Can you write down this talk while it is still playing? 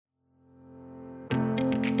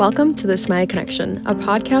Welcome to The Smiley Connection, a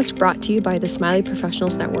podcast brought to you by the Smiley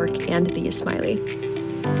Professionals Network and The Smiley.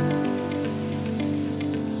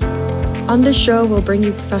 On this show, we'll bring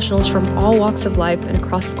you professionals from all walks of life and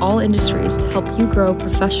across all industries to help you grow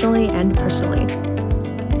professionally and personally.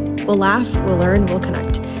 We'll laugh, we'll learn, we'll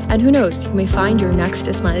connect. And who knows, you may find your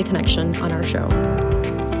next Smiley Connection on our show.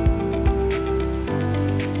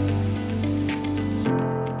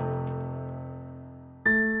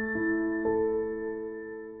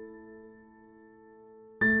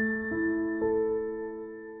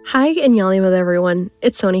 Hi and Yalimad everyone,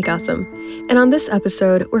 it's Soni Qasim, and on this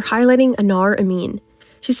episode, we're highlighting Anar Amin.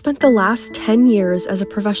 She spent the last 10 years as a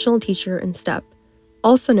professional teacher in STEP,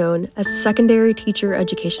 also known as the Secondary Teacher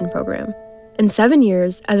Education Program, and 7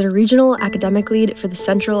 years as a regional academic lead for the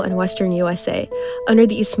Central and Western USA under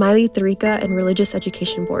the Ismaili Tariqa and Religious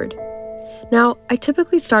Education Board. Now, I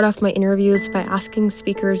typically start off my interviews by asking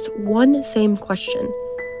speakers one same question: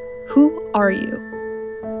 who are you?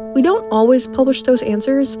 We don't always publish those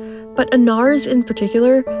answers, but Anar's in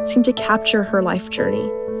particular seem to capture her life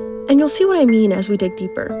journey. And you'll see what I mean as we dig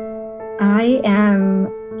deeper. I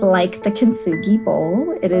am like the kintsugi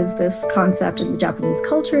bowl. It is this concept in the Japanese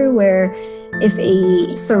culture where if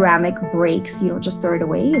a ceramic breaks, you don't just throw it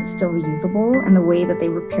away, it's still usable. And the way that they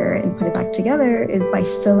repair it and put it back together is by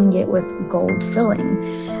filling it with gold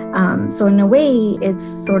filling. So in a way, it's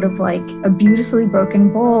sort of like a beautifully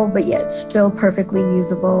broken bowl, but yet still perfectly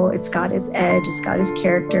usable. It's got its edge, it's got its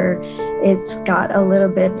character, it's got a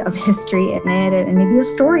little bit of history in it, and maybe a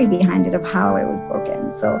story behind it of how it was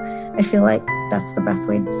broken. So I feel like that's the best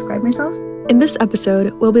way to describe myself. In this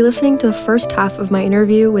episode, we'll be listening to the first half of my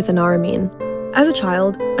interview with Anar Amin. As a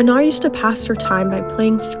child, Anar used to pass her time by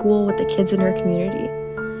playing school with the kids in her community.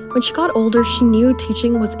 When she got older, she knew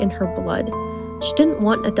teaching was in her blood. She didn't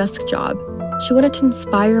want a desk job. She wanted to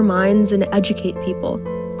inspire minds and educate people.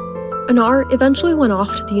 Anar eventually went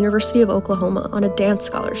off to the University of Oklahoma on a dance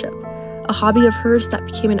scholarship, a hobby of hers that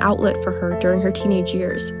became an outlet for her during her teenage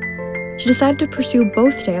years. She decided to pursue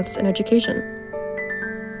both dance and education.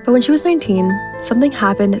 But when she was 19, something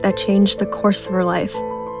happened that changed the course of her life.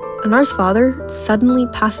 Anar's father suddenly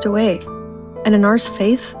passed away, and Anar's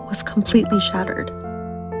faith was completely shattered.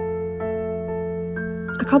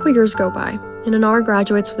 A couple years go by, and Anar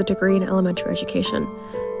graduates with a degree in elementary education.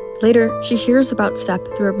 Later, she hears about STEP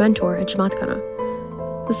through her mentor at Jamaat Khana.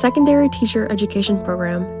 The Secondary Teacher Education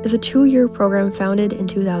Program is a 2-year program founded in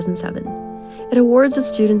 2007. It awards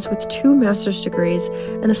its students with 2 master's degrees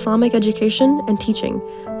in Islamic education and teaching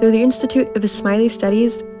through the Institute of Ismaili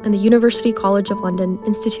Studies and the University College of London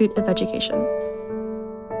Institute of Education.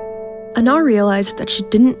 Anar realized that she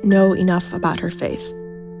didn't know enough about her faith.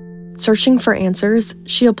 Searching for answers,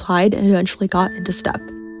 she applied and eventually got into STEP,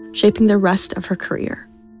 shaping the rest of her career.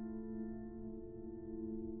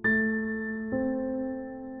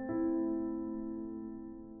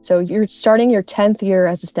 So you're starting your 10th year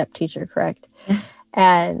as a STEP teacher, correct? Yes.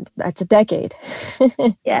 And that's a decade.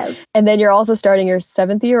 Yes. And then you're also starting your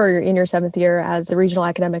 7th year, or you're in your 7th year as the regional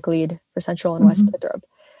academic lead for Central and West Idrib.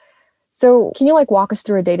 So can you walk us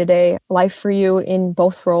through a day-to-day life for you in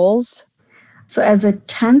both roles? So as a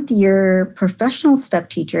 10th year professional STEP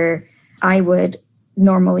teacher, I would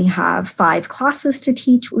normally have 5 classes to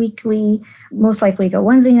teach weekly, most likely go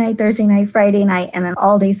Wednesday night, Thursday night, Friday night, and then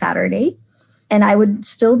all day Saturday. And I would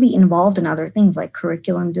still be involved in other things like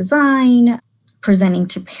curriculum design, presenting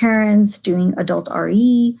to parents, doing adult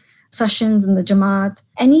RE sessions in the Jamaat,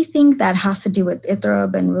 anything that has to do with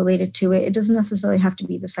Idrib and related to it. It doesn't necessarily have to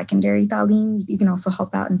be the secondary ta'lim. You can also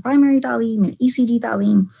help out in primary ta'lim and ECD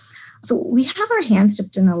ta'lim. So we have our hands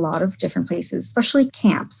dipped in a lot of different places, especially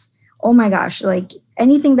camps. Oh my gosh,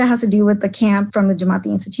 anything that has to do with the camp from the Jamaati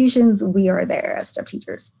institutions, we are there as STEP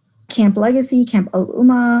teachers. Camp Legacy, Camp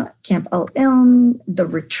Al-Ummah, Camp Al-Ilm, the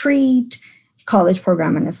retreat, college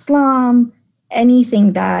program in Islam,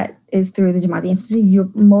 anything that is through the Jamaati Institute, you'll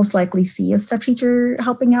most likely see a STEP teacher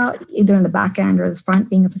helping out, either in the back end or the front,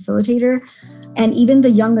 being a facilitator. And even the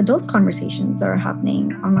young adult conversations are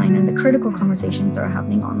happening online, and the critical conversations are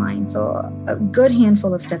happening online. So a good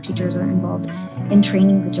handful of STEP teachers are involved in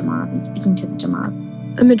training the Jamaat and speaking to the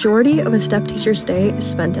Jamaat. A majority of a STEP teacher's day is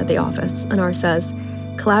spent at the office, Anar says,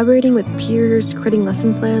 collaborating with peers, creating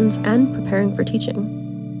lesson plans, and preparing for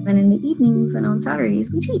teaching. Then in the evenings and on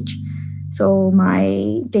Saturdays, we teach. So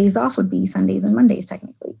my days off would be Sundays and Mondays,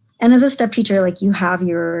 technically. And as a STEP teacher, you have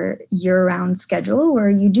your year-round schedule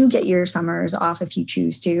where you do get your summers off if you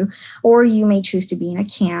choose to, or you may choose to be in a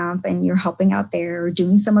camp and you're helping out there or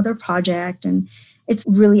doing some other project. And it's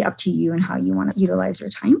really up to you and how you want to utilize your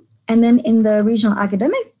time. And then in the regional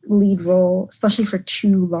academic lead role, especially for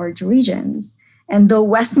 2 large regions, And though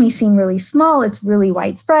West may seem really small, it's really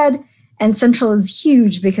widespread. And Central is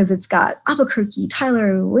huge because it's got Albuquerque,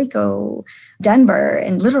 Tyler, Waco, Denver,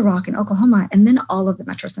 and Little Rock, and Oklahoma, and then all of the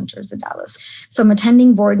metro centers in Dallas. So I'm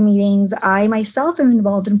attending board meetings. I myself am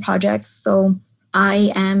involved in projects. So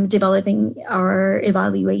I am developing our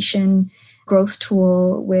evaluation growth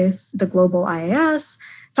tool with the global IAS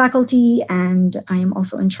faculty, and I am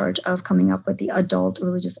also in charge of coming up with the adult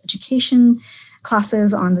religious education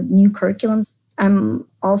classes on the new curriculum. I'm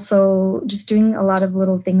also just doing a lot of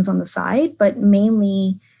little things on the side, but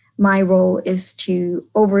mainly my role is to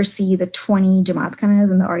oversee the 20 Jamaat Khanas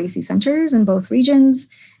and the REC centers in both regions.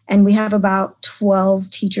 And we have about 12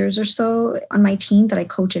 teachers or so on my team that I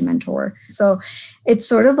coach and mentor. So it's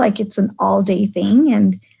sort of like it's an all-day thing.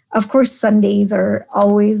 And of course, Sundays are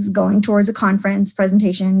always going towards a conference,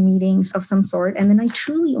 presentation, meetings of some sort. And then I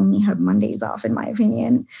truly only have Mondays off, in my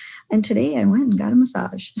opinion. And today I went and got a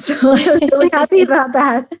massage. So I was really happy about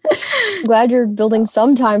that. I'm glad you're building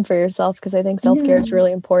some time for yourself, because I think self-care is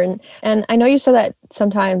really important. And I know you said that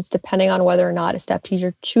sometimes, depending on whether or not a step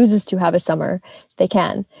teacher chooses to have a summer, they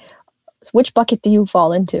can. Which bucket do you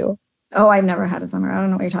fall into? Oh, I've never had a summer. I don't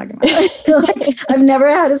know what you're talking about. I've never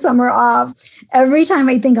had a summer off. Every time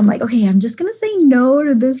I think, I'm like, okay, I'm just going to say no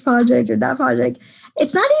to this project or that project.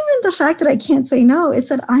 It's not even the fact that I can't say no. It's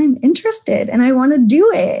that I'm interested and I want to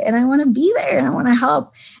do it and I want to be there and I want to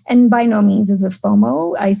help. And by no means is it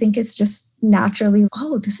FOMO. I think it's just naturally,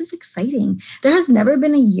 oh, this is exciting. There has never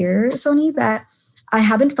been a year, Sony, that I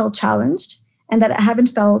haven't felt challenged and that I haven't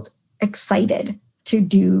felt excited to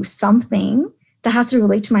do something that has to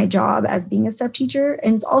relate to my job as being a step teacher.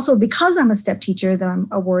 And it's also because I'm a step teacher that I'm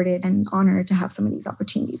awarded and honored to have some of these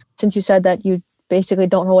opportunities. Since you said that you basically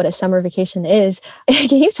don't know what a summer vacation is,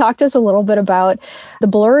 can you talk to us a little bit about the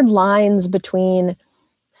blurred lines between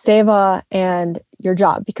Seva and your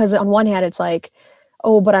job? Because on one hand, it's like,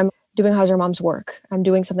 oh, but I'm doing How's Your Mom's work. I'm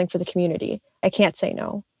doing something for the community. I can't say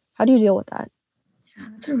no. How do you deal with that? Yeah,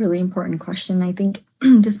 that's a really important question. I think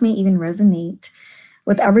this may even resonate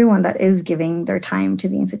with everyone that is giving their time to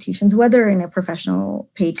the institutions, whether in a professional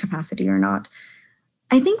paid capacity or not.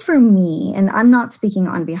 I think for me, and I'm not speaking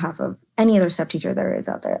on behalf of any other step teacher there is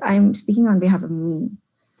out there, I'm speaking on behalf of me.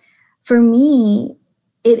 For me,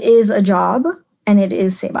 it is a job and it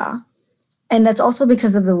is Seva. And that's also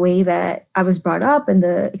because of the way that I was brought up and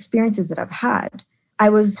the experiences that I've had. I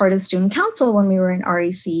was part of the student council when we were in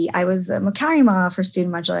REC. I was a Makarima for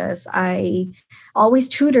Student Majlis. I always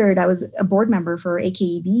tutored. I was a board member for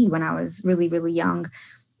AKEB when I was really, really young.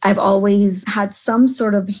 I've always had some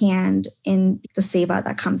sort of hand in the Seva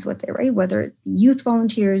that comes with it, right? Whether it be youth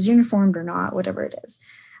volunteers, uniformed or not, whatever it is.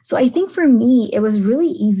 So I think for me, it was really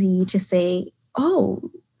easy to say, oh,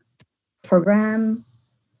 the program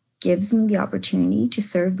gives me the opportunity to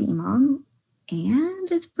serve the imam and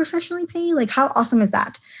it's professionally paid. Like, how awesome is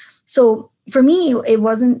that? So for me, it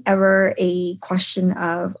wasn't ever a question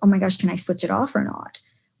of, oh my gosh, can I switch it off or not?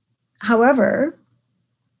 However,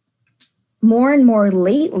 more and more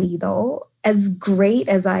lately, though, as great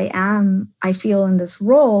as I am, I feel in this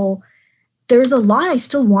role, there's a lot I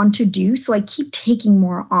still want to do. So I keep taking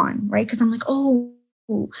more on, right? Because I'm like, oh,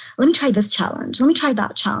 let me try this challenge. Let me try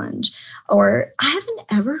that challenge. Or I haven't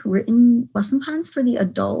ever written lesson plans for the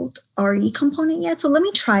adult RE component yet. So let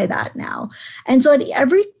me try that now. And so at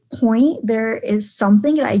every point, there is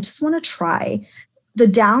something that I just want to try. The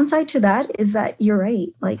downside to that is that you're right.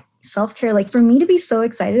 Like self-care, like for me to be so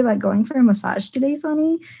excited about going for a massage today,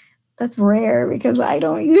 Sonny, that's rare because I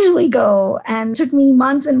don't usually go. And it took me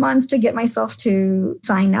months and months to get myself to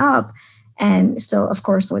sign up. And still, of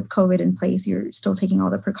course, with COVID in place, you're still taking all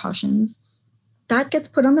the precautions. That gets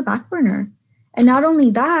put on the back burner. And not only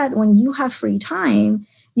that, when you have free time,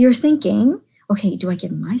 you're thinking, okay, do I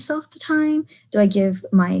give myself the time? Do I give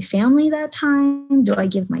my family that time? Do I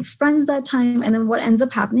give my friends that time? And then what ends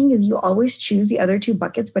up happening is you always choose the other two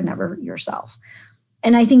buckets, but never yourself.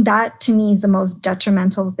 And I think that to me is the most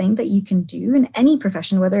detrimental thing that you can do in any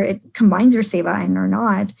profession, whether it combines your seva or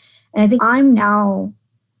not. And I think I'm now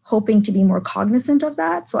hoping to be more cognizant of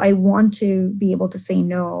that. So I want to be able to say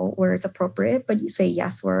no where it's appropriate, but you say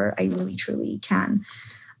yes where I really, truly can.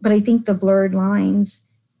 But I think the blurred lines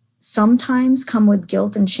sometimes come with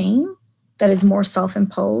guilt and shame that is more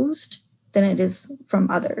self-imposed than it is from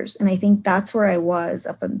others. And I think that's where I was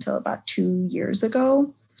up until about 2 years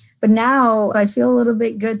ago. But now I feel a little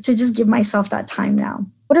bit good to just give myself that time now.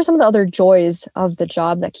 What are some of the other joys of the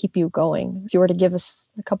job that keep you going? If you were to give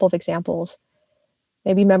us a couple of examples.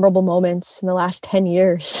 Maybe memorable moments in the last 10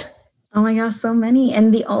 years. Oh my gosh, so many.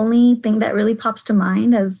 And the only thing that really pops to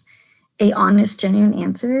mind as a honest, genuine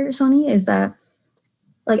answer, Sony, is that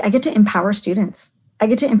Like, I get to empower students. I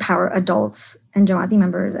get to empower adults and Jamati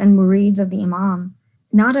members and murids of the Imam.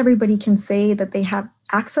 Not everybody can say that they have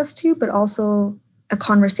access to, but also a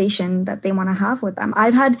conversation that they want to have with them.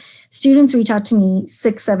 I've had students reach out to me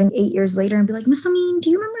 6, 7, 8 years later and be like, Miss Amin, do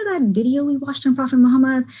you remember that video we watched on Prophet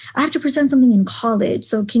Muhammad? I have to present something in college.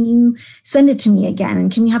 So can you send it to me again? And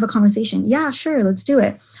can we have a conversation? Yeah, sure, let's do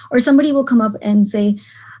it. Or somebody will come up and say,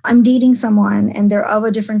 I'm dating someone and they're of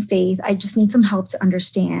a different faith. I just need some help to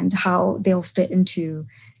understand how they'll fit into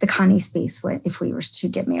the Khani space if we were to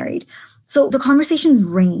get married. So the conversations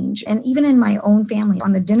range. And even in my own family,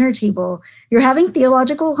 on the dinner table, you're having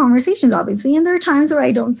theological conversations, obviously. And there are times where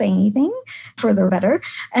I don't say anything for the better.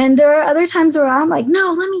 And there are other times where I'm like,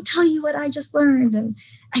 no, let me tell you what I just learned. And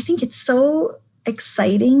I think it's so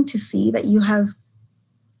exciting to see that you have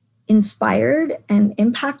inspired and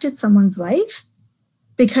impacted someone's life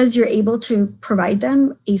because you're able to provide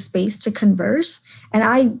them a space to converse. And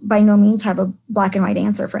I, by no means, have a black and white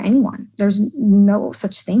answer for anyone. There's no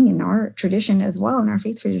such thing in our tradition as well, in our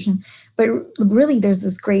faith tradition. But really, there's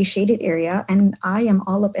this gray shaded area, and I am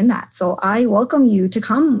all up in that. So I welcome you to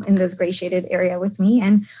come in this gray shaded area with me,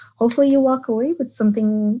 and hopefully you walk away with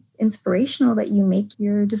something inspirational that you make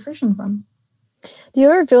your decision from. Do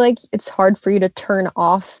you ever feel like it's hard for you to turn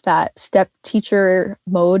off that step teacher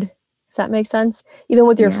mode? If that makes sense. Even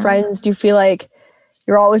with your friends, do you feel like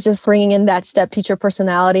you're always just bringing in that step teacher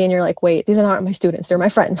personality and you're like, wait, these are not my students, they're my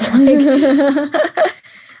friends?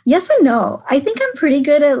 Yes and no. I think I'm pretty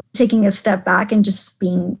good at taking a step back and just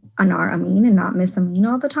being Anar Amin and not Miss Amin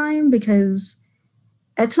all the time, because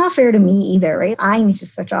it's not fair to me either, right? I need to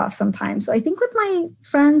switch off sometimes. So I think with my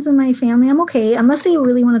friends and my family, I'm okay, unless they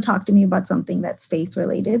really want to talk to me about something that's faith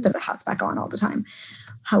related, that the hat's back on all the time.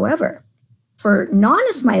 However, for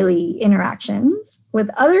non-Ismaili interactions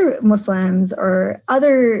with other Muslims or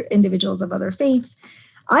other individuals of other faiths,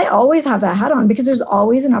 I always have that hat on because there's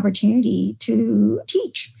always an opportunity to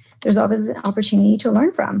teach. There's always an opportunity to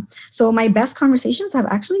learn from. So my best conversations have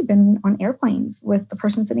actually been on airplanes with the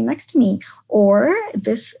person sitting next to me. Or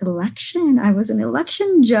this election, I was an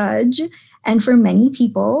election judge. And for many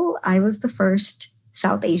people, I was the first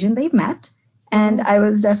South Asian they've met. And I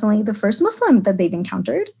was definitely the first Muslim that they've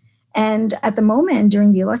encountered. And at the moment,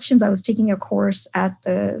 during the elections, I was taking a course at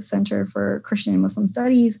the Center for Christian and Muslim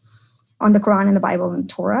Studies on the Quran and the Bible and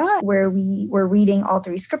Torah, where we were reading all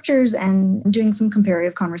 3 scriptures and doing some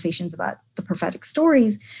comparative conversations about the prophetic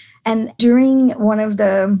stories. And during one of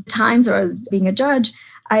the times where I was being a judge,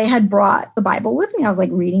 I had brought the Bible with me. I was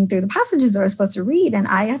like reading through the passages that I was supposed to read, and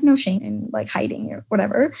I have no shame in like hiding or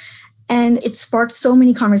whatever. And it sparked so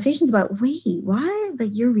many conversations about, wait, what? Like,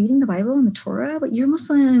 you're reading the Bible and the Torah, but you're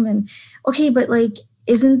Muslim. And okay, but like,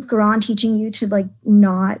 isn't Quran teaching you to like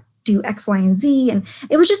not do X, Y, and Z? And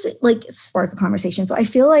it was just like spark a conversation. So I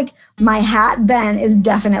feel like my hat then is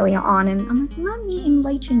definitely on. And I'm like, let me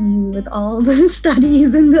enlighten you with all the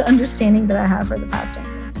studies and the understanding that I have for the past 10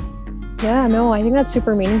 years. Yeah, no, I think that's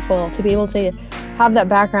super meaningful to be able to have that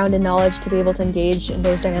background and knowledge to be able to engage in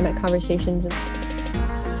those dynamic conversations.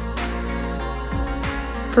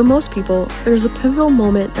 For most people, there's a pivotal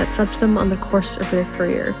moment that sets them on the course of their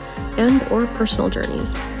career and or personal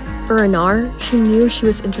journeys. For Anar, she knew she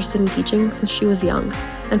was interested in teaching since she was young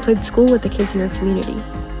and played school with the kids in her community.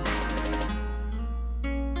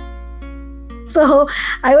 So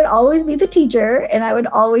I would always be the teacher and I would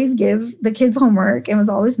always give the kids homework. It was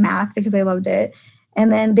always math because I loved it. And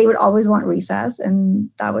then they would always want recess. And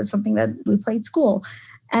that was something that we played school.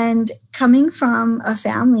 And coming from a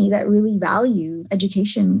family that really valued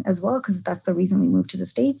education as well, because that's the reason we moved to the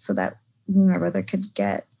States, so that me and my brother could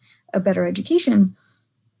get a better education,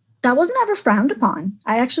 that wasn't ever frowned upon.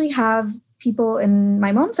 I actually have people in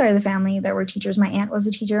my mom's side of the family that were teachers. My aunt was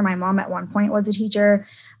a teacher. My mom at one point was a teacher.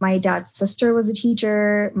 My dad's sister was a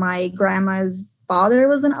teacher. My grandma's father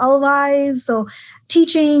was an Alvise. So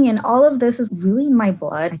teaching and all of this is really in my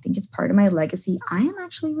blood. I think it's part of my legacy. I am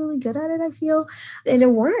actually really good at it, I feel. And it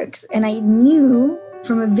works. And I knew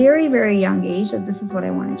from a very, very young age that this is what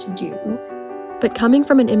I wanted to do. But coming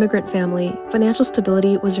from an immigrant family, financial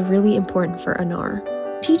stability was really important for Anar.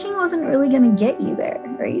 Teaching wasn't really going to get you there,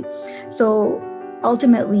 right? So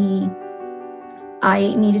ultimately,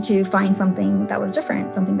 I needed to find something that was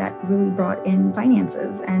different, something that really brought in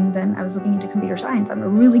finances. And then I was looking into computer science. I'm a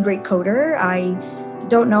really great coder. I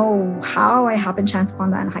don't know how I happened chance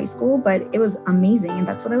upon that in high school, but it was amazing. And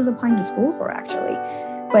that's what I was applying to school for, actually.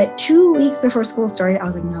 But 2 weeks before school started, I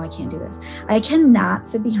was like, no, I can't do this. I cannot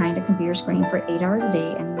sit behind a computer screen for 8 hours a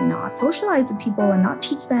day and not socialize with people and not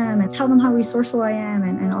teach them and tell them how resourceful I am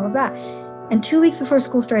and all of that. And 2 weeks before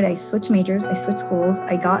school started, I switched majors, I switched schools,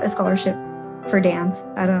 I got a scholarship for dance.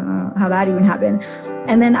 I don't know how that even happened.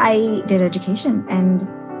 And then I did education, and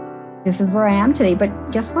this is where I am today.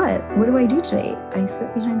 But guess what? What do I do today? I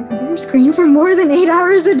sit behind a computer screen for more than 8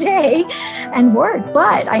 hours a day and work.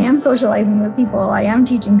 But I am socializing with people. I am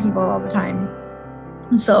teaching people all the time.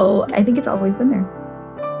 So I think it's always been there.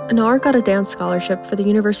 Anar got a dance scholarship for the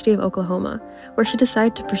University of Oklahoma, where she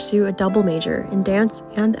decided to pursue a double major in dance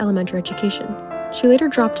and elementary education. She later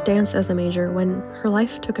dropped dance as a major when her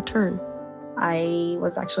life took a turn. I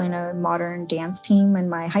was actually in a modern dance team in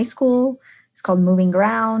my high school. It's called Moving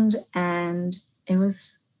Ground, and it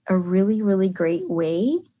was a really, really great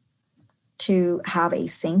way to have a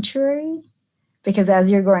sanctuary, because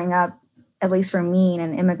as you're growing up, at least for me in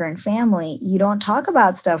an immigrant family, you don't talk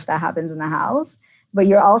about stuff that happens in the house, but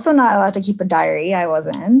you're also not allowed to keep a diary. I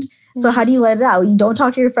wasn't. So how do you let it out? You don't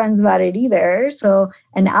talk to your friends about it either. So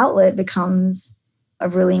an outlet becomes a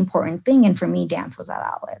really important thing. And for me, dance was that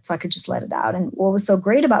outlet. So I could just let it out. And what was so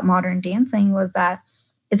great about modern dancing was that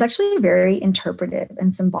it's actually very interpretive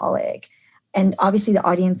and symbolic. And obviously the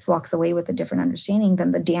audience walks away with a different understanding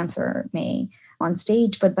than the dancer may on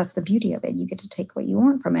stage, but that's the beauty of it. You get to take what you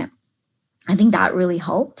want from it. I think that really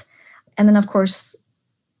helped. And then of course,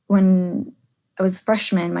 when I was a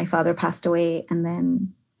freshman, my father passed away. And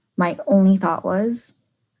then my only thought was,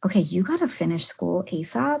 okay, you got to finish school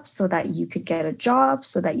ASAP so that you could get a job,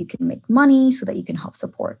 so that you can make money, so that you can help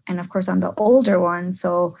support. And of course, I'm the older one.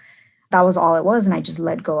 So that was all it was. And I just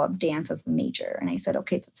let go of dance as a major. And I said,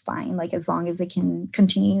 okay, that's fine. Like, as long as they can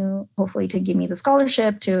continue, hopefully, to give me the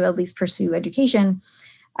scholarship to at least pursue education,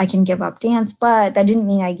 I can give up dance. But that didn't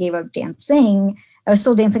mean I gave up dancing. I was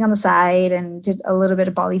still dancing on the side and did a little bit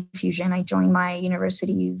of Bolly fusion. I joined my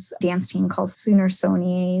university's dance team called Sooner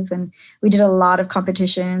Sonies, and we did a lot of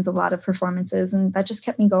competitions, a lot of performances, and that just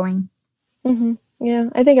kept me going. Mm-hmm. Yeah,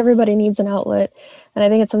 I think everybody needs an outlet, and I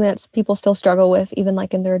think it's something that people still struggle with, even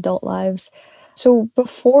like in their adult lives. So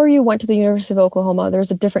before you went to the University of Oklahoma, there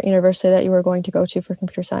was a different university that you were going to go to for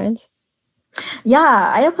computer science?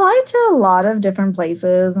 Yeah, I applied to a lot of different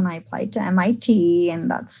places, and I applied to MIT,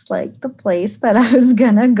 and that's like the place that I was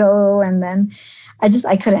gonna go. And then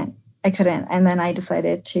I couldn't. And then I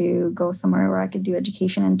decided to go somewhere where I could do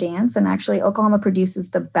education and dance. And actually, Oklahoma produces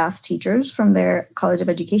the best teachers from their College of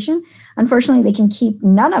Education. Unfortunately, they can keep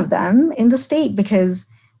none of them in the state because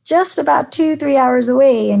just about 2-3 hours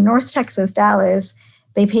away in North Texas, Dallas,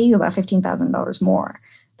 they pay you about $15,000 more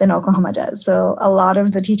than Oklahoma does. So a lot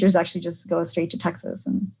of the teachers actually just go straight to Texas,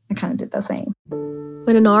 and I kind of did the same.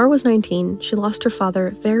 When Anar was 19, she lost her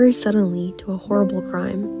father very suddenly to a horrible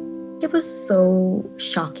crime. It was so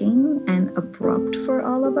shocking and abrupt for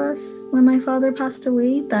all of us when my father passed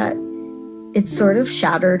away that it sort of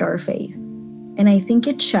shattered our faith. And I think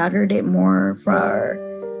it shattered it more for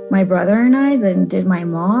my brother and I than did my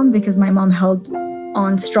mom, because my mom held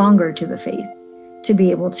on stronger to the faith to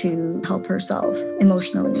be able to help herself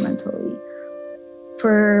emotionally and mentally.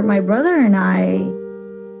 For my brother and I,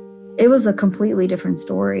 it was a completely different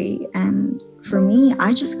story. And for me,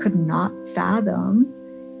 I just could not fathom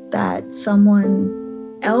that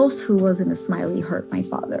someone else who wasn't a Smiley hurt my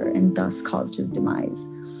father and thus caused his demise.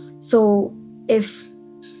 So if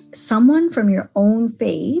someone from your own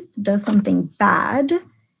faith does something bad,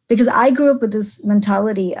 because I grew up with this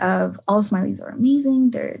mentality of all Smileys are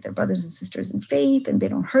amazing, they're brothers and sisters in faith, and they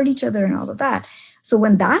don't hurt each other and all of that. So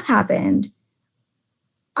when that happened,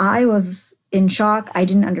 I was in shock. I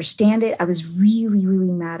didn't understand it. I was really,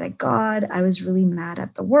 really mad at God. I was really mad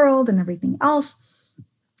at the world and everything else,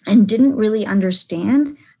 and didn't really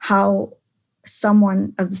understand how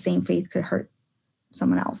someone of the same faith could hurt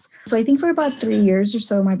someone else. So I think for about 3 years or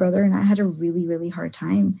so, my brother and I had a really, really hard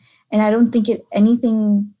time. And I don't think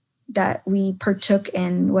anything that we partook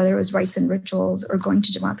in, whether it was rites and rituals or going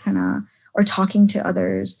to Jamaat Khana or talking to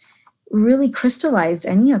others, really crystallized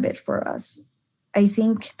any of it for us. I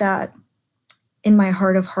think that in my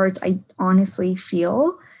heart of hearts, I honestly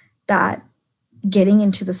feel that getting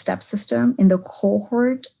into the step system in the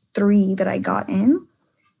cohort 3 that I got in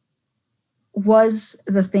was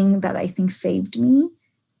the thing that I think saved me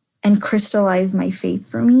and crystallized my faith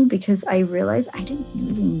for me, because I realized I didn't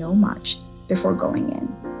really know much before going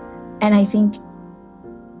in. And I think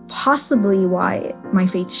possibly why my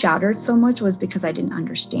faith shattered so much was because I didn't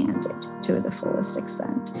understand it to the fullest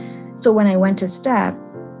extent. So when I went to STEP,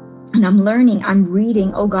 and I'm learning, I'm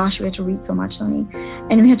reading, oh gosh, we had to read so much, Tony,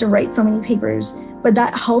 and we had to write so many papers, but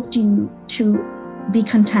that helped you to be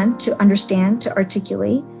content, to understand, to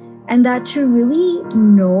articulate, and that to really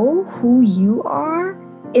know who you are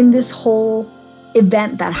in this whole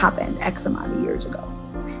event that happened X amount of years ago.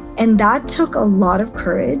 And that took a lot of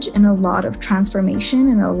courage and a lot of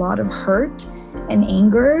transformation and a lot of hurt and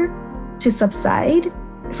anger to subside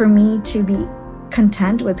for me to be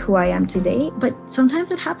content with who I am today. But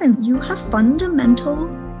sometimes it happens. You have fundamental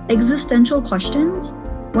existential questions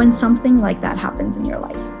when something like that happens in your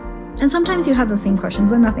life. And sometimes you have those same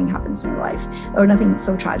questions when nothing happens in your life or nothing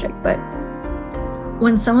so tragic. But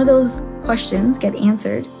when some of those questions get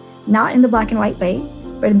answered, not in the black and white way,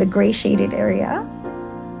 but in the gray shaded area,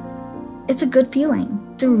 it's a good feeling.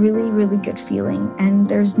 It's a really, really good feeling. And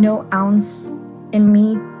there's no ounce in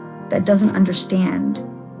me that doesn't understand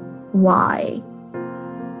why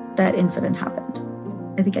that incident happened.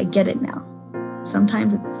 I think I get it now.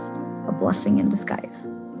 Sometimes it's a blessing in disguise.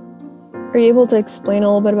 Are you able to explain a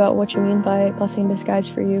little bit about what you mean by blessing in disguise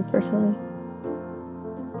for you personally?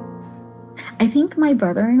 I think my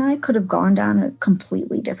brother and I could have gone down a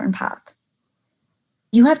completely different path.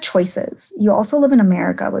 You have choices. You also live in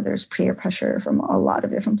America where there's peer pressure from a lot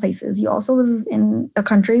of different places. You also live in a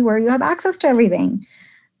country where you have access to everything.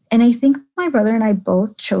 And I think my brother and I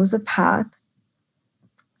both chose a path,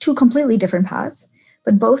 two completely different paths,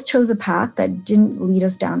 but both chose a path that didn't lead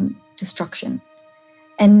us down destruction.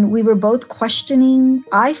 And we were both questioning,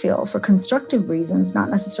 I feel, for constructive reasons, not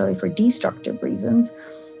necessarily for destructive reasons.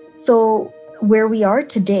 So where we are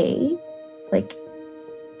today, like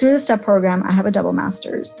through the STEP program, I have a double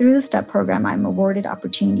master's. Through the STEP program, I'm awarded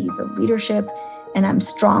opportunities of leadership, and I'm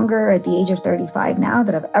stronger at the age of 35 now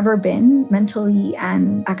than I've ever been, mentally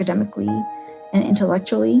and academically and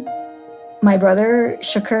intellectually. My brother,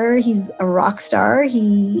 Shakur, he's a rock star.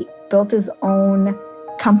 He built his own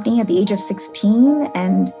company at the age of 16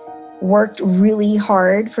 and worked really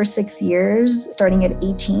hard for 6 years, starting at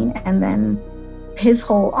 18, and then his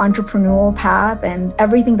whole entrepreneurial path and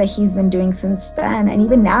everything that he's been doing since then. And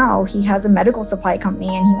even now, he has a medical supply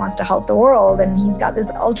company and he wants to help the world. And he's got this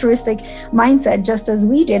altruistic mindset, just as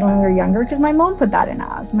we did when we were younger, because my mom put that in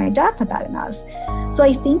us, my dad put that in us. So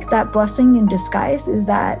I think that blessing in disguise is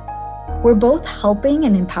that we're both helping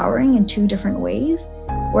and empowering in two different ways,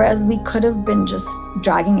 whereas we could have been just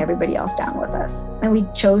dragging everybody else down with us. And we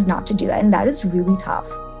chose not to do that. And that is really tough.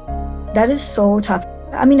 That is so tough.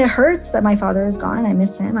 I mean, it hurts that my father is gone. I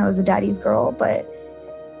miss him. I was a daddy's girl. But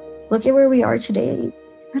look at where we are today.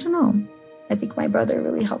 I don't know. I think my brother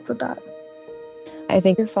really helped with that. I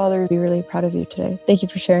think your father would be really proud of you today. Thank you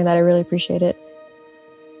for sharing that. I really appreciate it.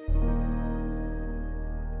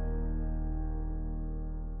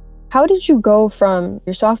 How did you go from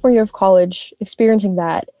your sophomore year of college, experiencing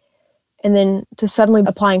that, and then to suddenly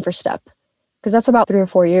applying for STEP? Because that's about 3 or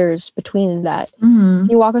 4 years between that. Mm-hmm. Can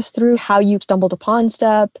you walk us through how you stumbled upon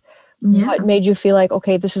STEP? Yeah. What made you feel like,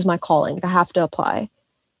 okay, this is my calling, I have to apply?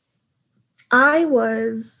 I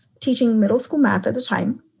was teaching middle school math at the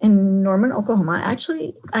time in Norman, Oklahoma.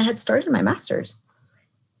 Actually, I had started my master's.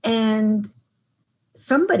 And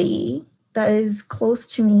somebody that is close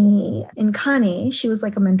to me in Kane, she was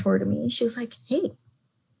like a mentor to me. She was like, hey,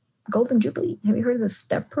 Golden Jubilee, have you heard of the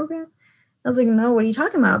STEP program? I was like, no, what are you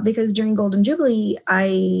talking about? Because during Golden Jubilee,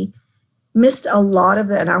 I missed a lot of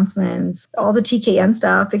the announcements, all the TKN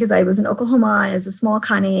stuff, because I was in Oklahoma. It was a small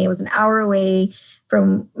Kane. It was an hour away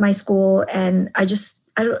from my school. And I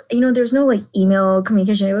don't, there's no like email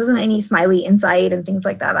communication. It wasn't any Smiley Insight and things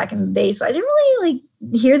like that back in the day. So I didn't really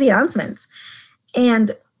like hear the announcements.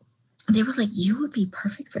 And they were like, you would be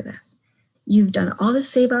perfect for this. You've done all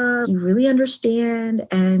this seva, you really understand,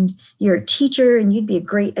 and you're a teacher and you'd be a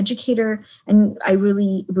great educator. And I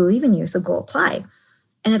really believe in you. So go apply.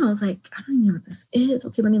 And I was like, I don't even know what this is.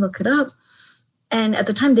 Okay, let me look it up. And at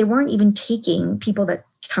the time, they weren't even taking people that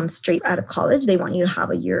come straight out of college. They want you to have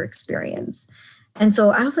a year experience. And so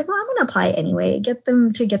I was like, well, I'm going to apply anyway, get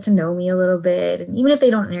them to get to know me a little bit. And even if they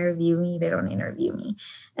don't interview me, they don't interview me.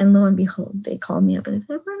 And lo and behold, they called me up and they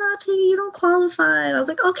said, we're not taking, you don't qualify. And I was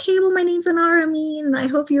like, okay, well, my name's Anar, Amin, and I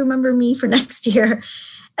hope you remember me for next year.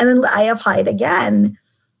 And then I applied again.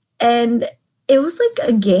 And it was like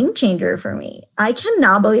a game changer for me. I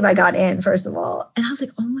cannot believe I got in, first of all. And I was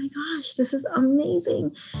like, oh my gosh, this is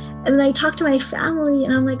amazing. And then I talked to my family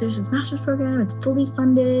and I'm like, there's this master's program, it's fully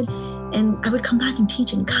funded. And I would come back and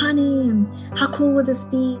teach in Kane, and how cool would this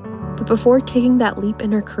be? But before taking that leap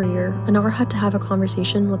in her career, Anar had to have a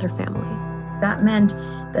conversation with her family. That meant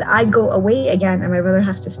that I'd go away again and my brother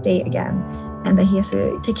has to stay again, and that he has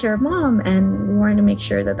to take care of mom. And we wanted to make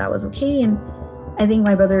sure that that was okay. And I think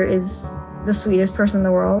my brother is the sweetest person in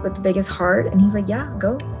the world with the biggest heart. And he's like, yeah,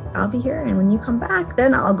 go, I'll be here. And when you come back,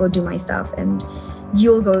 then I'll go do my stuff and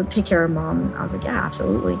you'll go take care of mom. I was like, yeah,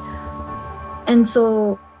 absolutely. And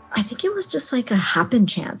so I think it was just like a happen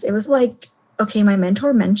chance. It was like, okay, my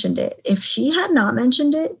mentor mentioned it. If she had not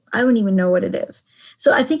mentioned it, I wouldn't even know what it is.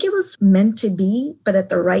 So I think it was meant to be, but at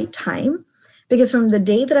the right time. Because from the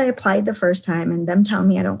day that I applied the first time and them telling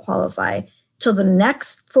me I don't qualify till the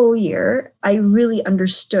next full year, I really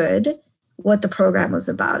understood what the program was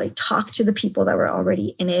about. I talked to the people that were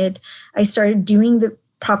already in it. I started doing the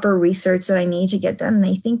proper research that I need to get done. And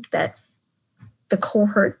I think that the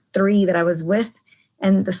cohort 3 that I was with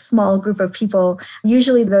and the small group of people,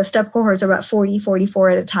 usually the step cohorts are about 40, 44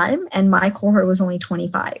 at a time. And my cohort was only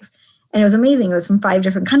 25. And it was amazing. It was from 5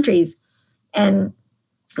 different countries. And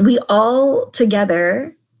we all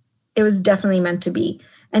together, it was definitely meant to be.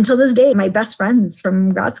 Until this day, my best friends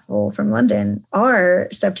from grad school from London are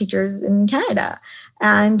step teachers in Canada,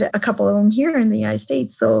 and a couple of them here in the United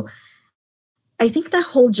States. So I think that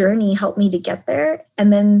whole journey helped me to get there.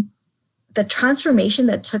 And then the transformation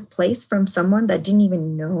that took place from someone that didn't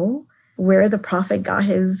even know where the prophet got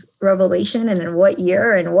his revelation and in what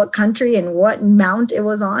year and what country and what mount it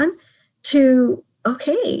was on to,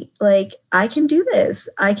 okay, like I can do this.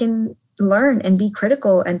 I can learn and be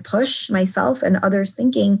critical and push myself and others'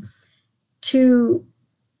 thinking to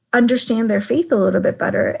understand their faith a little bit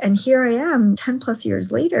better. And here I am 10 plus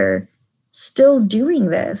years later, still doing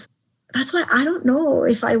this. That's why I don't know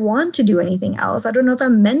if I want to do anything else. I don't know if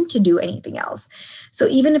I'm meant to do anything else. So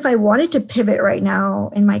even if I wanted to pivot right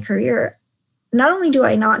now in my career, not only do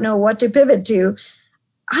I not know what to pivot to,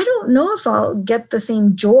 I don't know if I'll get the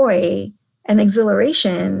same joy and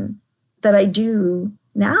exhilaration that I do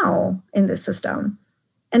now in this system.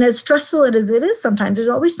 And as stressful as it is sometimes, there's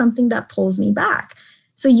always something that pulls me back.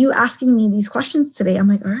 So you asking me these questions today, I'm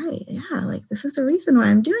like, all right, yeah, like this is the reason why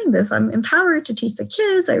I'm doing this. I'm empowered to teach the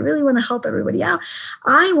kids. I really want to help everybody out.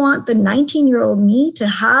 I want the 19-year-old me to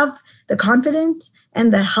have the confidence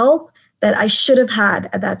and the help that I should have had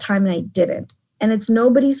at that time and I didn't. And it's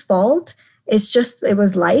nobody's fault. It's just, it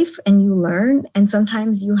was life and you learn. And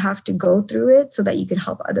sometimes you have to go through it so that you can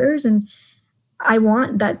help others. And I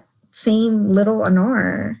want that same little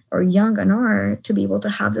Anar or young Anar to be able to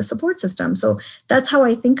have the support system. So that's how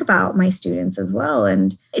I think about my students as well.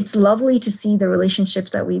 And it's lovely to see the relationships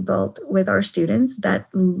that we built with our students that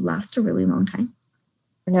last a really long time.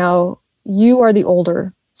 Now, you are the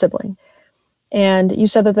older sibling. And you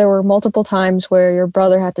said that there were multiple times where your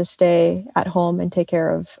brother had to stay at home and take care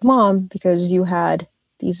of mom because you had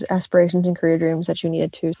these aspirations and career dreams that you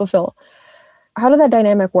needed to fulfill. How did that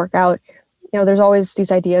dynamic work out? You know, there's always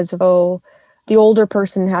these ideas of, oh, the older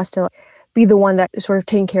person has to be the one that is sort of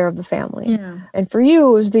taking care of the family. Yeah. And for you,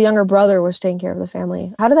 it was the younger brother was taking care of the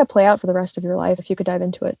family. How did that play out for the rest of your life, if you could dive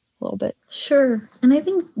into it a little bit? Sure. And I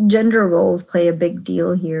think gender roles play a big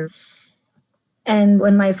deal here. And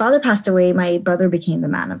when my father passed away, my brother became the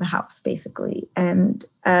man of the house, basically. And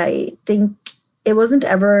I think it wasn't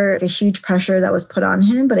ever a huge pressure that was put on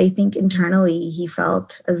him, but I think internally he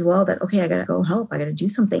felt as well that, okay, I got to go help. I got to do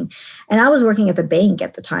something. And I was working at the bank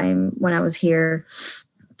at the time when I was here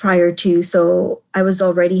prior to, so I was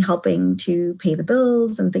already helping to pay the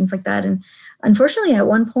bills and things like that. And unfortunately, at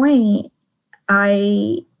one point,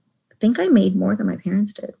 I think I made more than my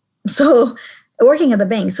parents did. So working at the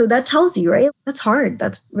bank. So that tells you, right? That's hard.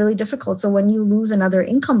 That's really difficult. So when you lose another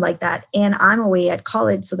income like that, and I'm away at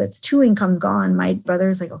college, so that's 2 incomes gone, my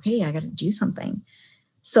brother's like, okay, I got to do something.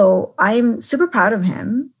 So I'm super proud of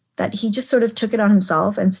him that he just sort of took it on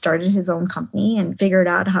himself and started his own company and figured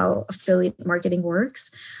out how affiliate marketing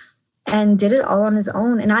works and did it all on his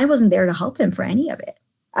own. And I wasn't there to help him for any of it.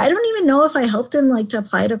 I don't even know if I helped him like to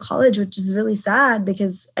apply to college, which is really sad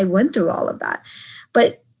because I went through all of that.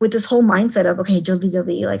 But with this whole mindset of, okay,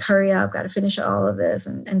 jaldi, like hurry up, got to finish all of this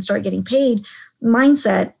and start getting paid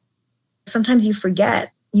mindset, sometimes you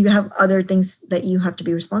forget you have other things that you have to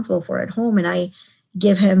be responsible for at home. And I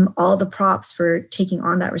give him all the props for taking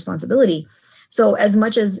on that responsibility. So as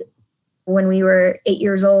much as when we were 8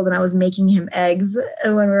 years old and I was making him eggs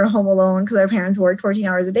when we were home alone because our parents worked 14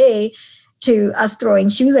 hours a day, to us throwing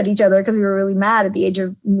shoes at each other because we were really mad at the age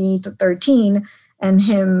of me to 13 and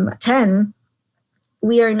him 10,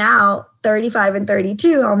 we are now 35 and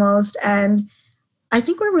 32 almost. And I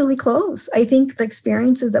think we're really close. I think the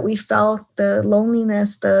experiences that we felt, the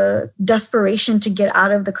loneliness, the desperation to get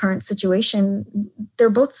out of the current situation, they're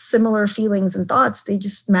both similar feelings and thoughts. They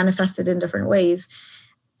just manifested in different ways.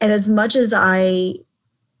 And as much as I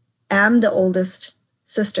am the oldest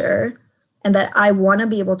sister and that I want to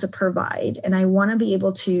be able to provide and I want to be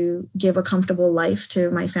able to give a comfortable life to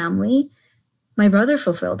my family, my brother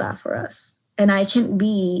fulfilled that for us. And I can't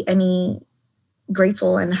be any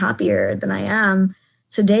grateful and happier than I am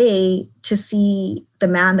today to see the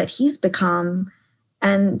man that he's become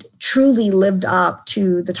and truly lived up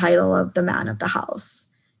to the title of the man of the house.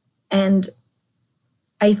 And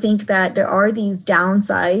I think that there are these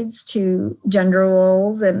downsides to gender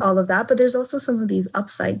roles and all of that, but there's also some of these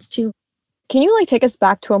upsides too. Can you take us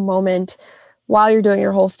back to a moment while you're doing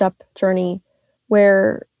your whole step journey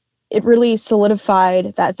where it really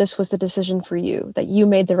solidified that this was the decision for you, that you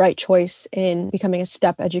made the right choice in becoming a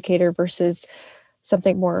step educator versus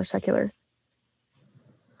something more secular?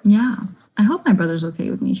 Yeah, I hope my brother's okay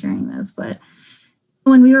with me sharing this, but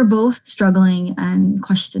when we were both struggling and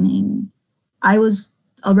questioning, I was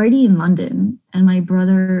already in London and my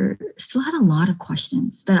brother still had a lot of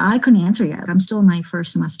questions that I couldn't answer yet. I'm still in my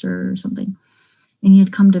first semester or something, and he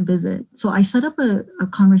had come to visit. So I set up a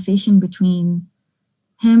conversation between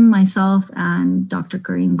him, myself, and Dr.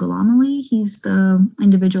 Kareem Ghulam Ali. He's the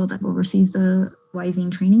individual that oversees the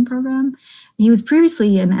Wising training program. He was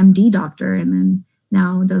previously an MD doctor and then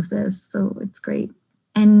now does this. So it's great.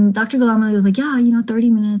 And Dr. Ghulam Ali was like, yeah,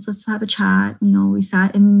 30 minutes, let's have a chat. We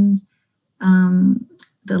sat in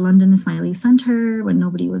the London Ismaili Center when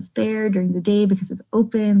nobody was there during the day because it's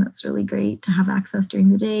open. That's really great to have access during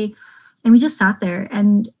the day. And we just sat there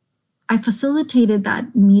and I facilitated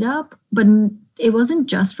that meetup, but it wasn't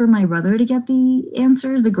just for my brother to get the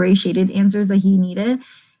answers, the gray shaded answers that he needed.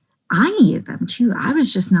 I needed them too. I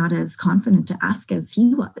was just not as confident to ask as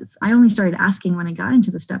he was. I only started asking when I got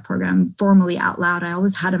into the STEP program formally out loud. I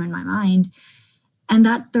always had them in my mind. And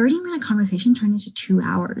that 30-minute conversation turned into 2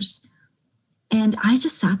 hours. And I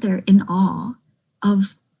just sat there in awe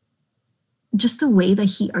of just the way that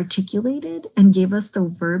he articulated and gave us the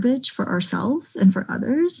verbiage for ourselves and for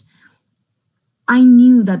others. I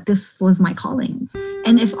knew that this was my calling.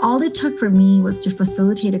 And if all it took for me was to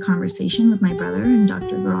facilitate a conversation with my brother and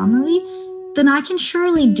Dr. Ghulam, then I can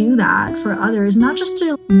surely do that for others, not just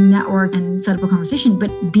to network and set up a conversation,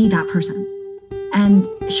 but be that person. And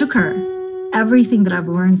shukr, everything that I've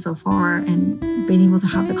learned so far and been able to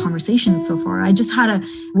have the conversations so far. I just had a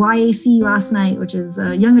YAC last night, which is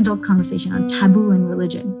a young adult conversation on taboo and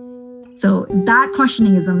religion. So that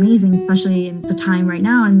questioning is amazing, especially in the time right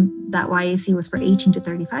now. And that YAC was for 18 to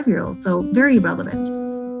 35-year-olds. So very relevant.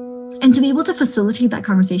 And to be able to facilitate that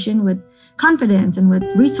conversation with confidence and with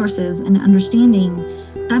resources and understanding,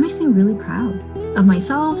 that makes me really proud of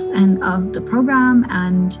myself and of the program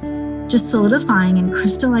and just solidifying and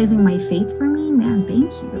crystallizing my faith for me. Man,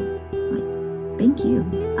 thank you. Thank you.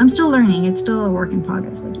 I'm still learning. It's still a work in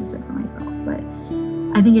progress, like you said, for myself. But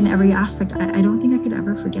I think in every aspect, I don't think I could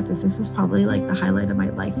ever forget this. This was probably the highlight of my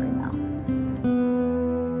life right now.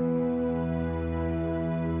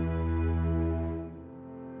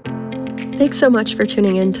 Thanks so much for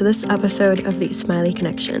tuning in to this episode of the Ismaili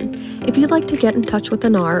Connection. If you'd like to get in touch with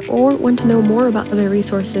Anar or want to know more about other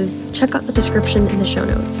resources, check out the description in the show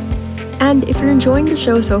notes. And if you're enjoying the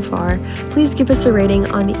show so far, please give us a rating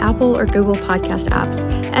on the Apple or Google podcast apps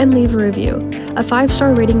and leave a review. A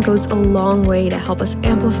 5-star rating goes a long way to help us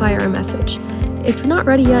amplify our message. If you're not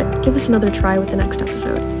ready yet, give us another try with the next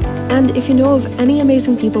episode. And if you know of any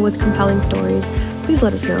amazing people with compelling stories, please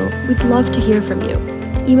let us know. We'd love to hear from you.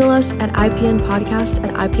 Email us at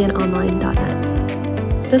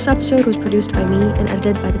ipnpodcast@ipnonline.net. This episode was produced by me and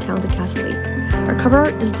edited by the talented Cassie Lee. Our cover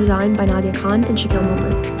art is designed by Nadia Khan and Shaquille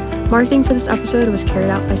Momin. Marketing for this episode was carried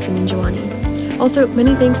out by Simin Jawani. Also,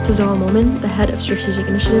 many thanks to Zoa Momin, the head of strategic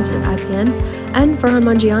initiatives at IPN, and Farhan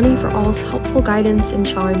Manjiani for all his helpful guidance in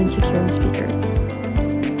charm and securing speakers.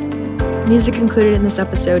 Music included in this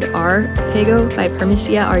episode are Pego by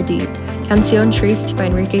Permisia RD, Cancion Triste by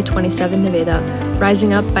Enrique 27 Nevada,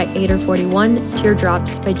 Rising Up by Ader 41,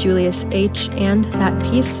 Teardrops by Julius H, and That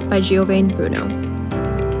Piece by Giovanni Bruno.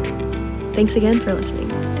 Thanks again for listening.